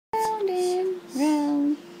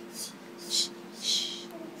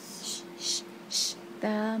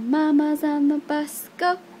mamas on the bus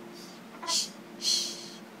go shh, shh,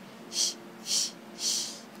 shh, shh,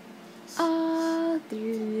 shh, all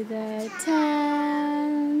through the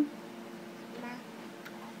town.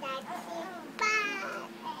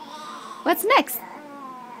 What's next?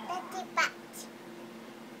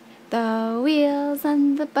 The wheels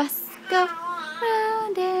on the bus go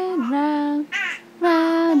round and round,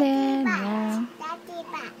 round and round.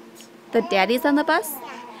 The daddies on the bus?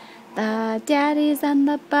 The daddies on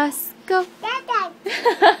the bus go.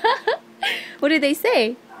 What did they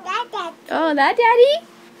say? Oh, that daddy?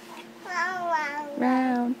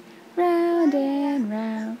 Round, round and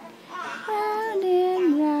round, round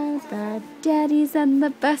and round. The daddies on the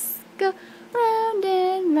bus go round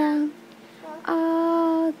and round,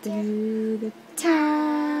 all through the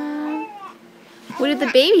town. What did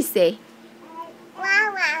the babies say?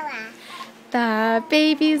 The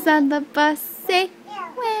babies on the bus say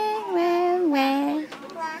wah, wah, wah.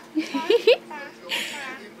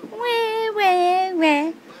 Wah, wah,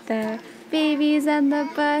 wah. The babies on the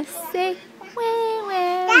bus say wah,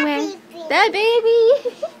 wah, wah. The baby.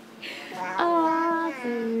 All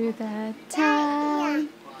through the town.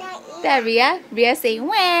 That Ria saying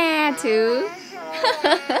wah too.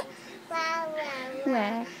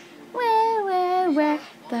 Wah, wah, wah, wah.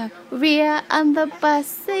 The Ria on the bus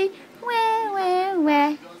say wah, wah,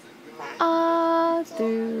 wah. All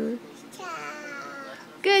through.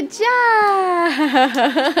 Good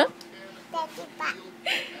job.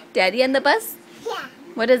 Daddy on the bus? Yeah.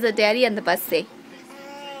 What does the daddy on the bus say?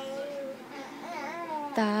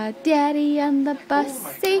 The daddy on the bus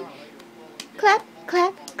say clap,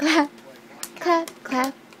 clap, clap, clap,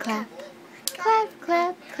 clap, clap, clap,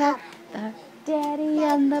 clap, clap. The daddy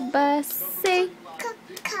on the bus say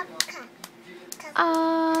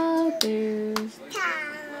all through.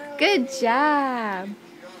 Good job.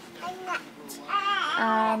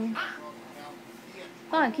 Hold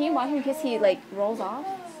on, can you watch him because he like rolls off?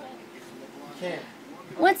 Can't.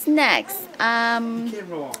 What's next? He can't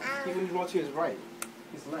roll off. He can roll to his right.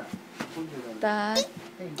 His left.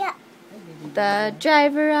 The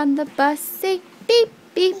driver on the bus say beep,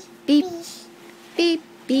 beep, beep, beep,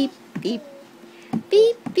 beep, beep,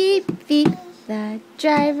 beep, beep, beep. The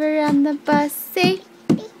driver on the bus say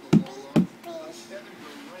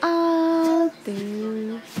all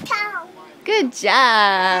through. Good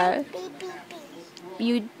job.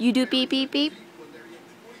 You do beep, beep, beep.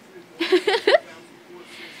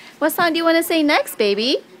 What song do you want to sing next,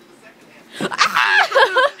 baby?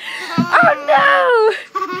 Oh no!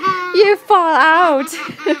 You fall out.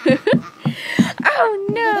 Oh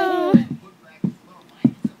no!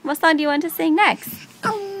 What song do you want to sing next?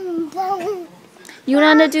 You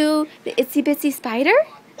want to do the Itsy Bitsy Spider?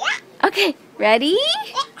 Okay, ready?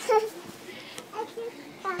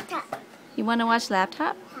 You want to watch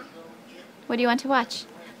Laptop? What do you want to watch?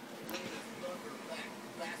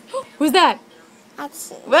 Who's that?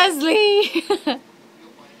 Wesley!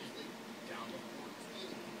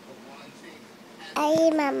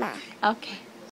 Hey, Mama. Okay.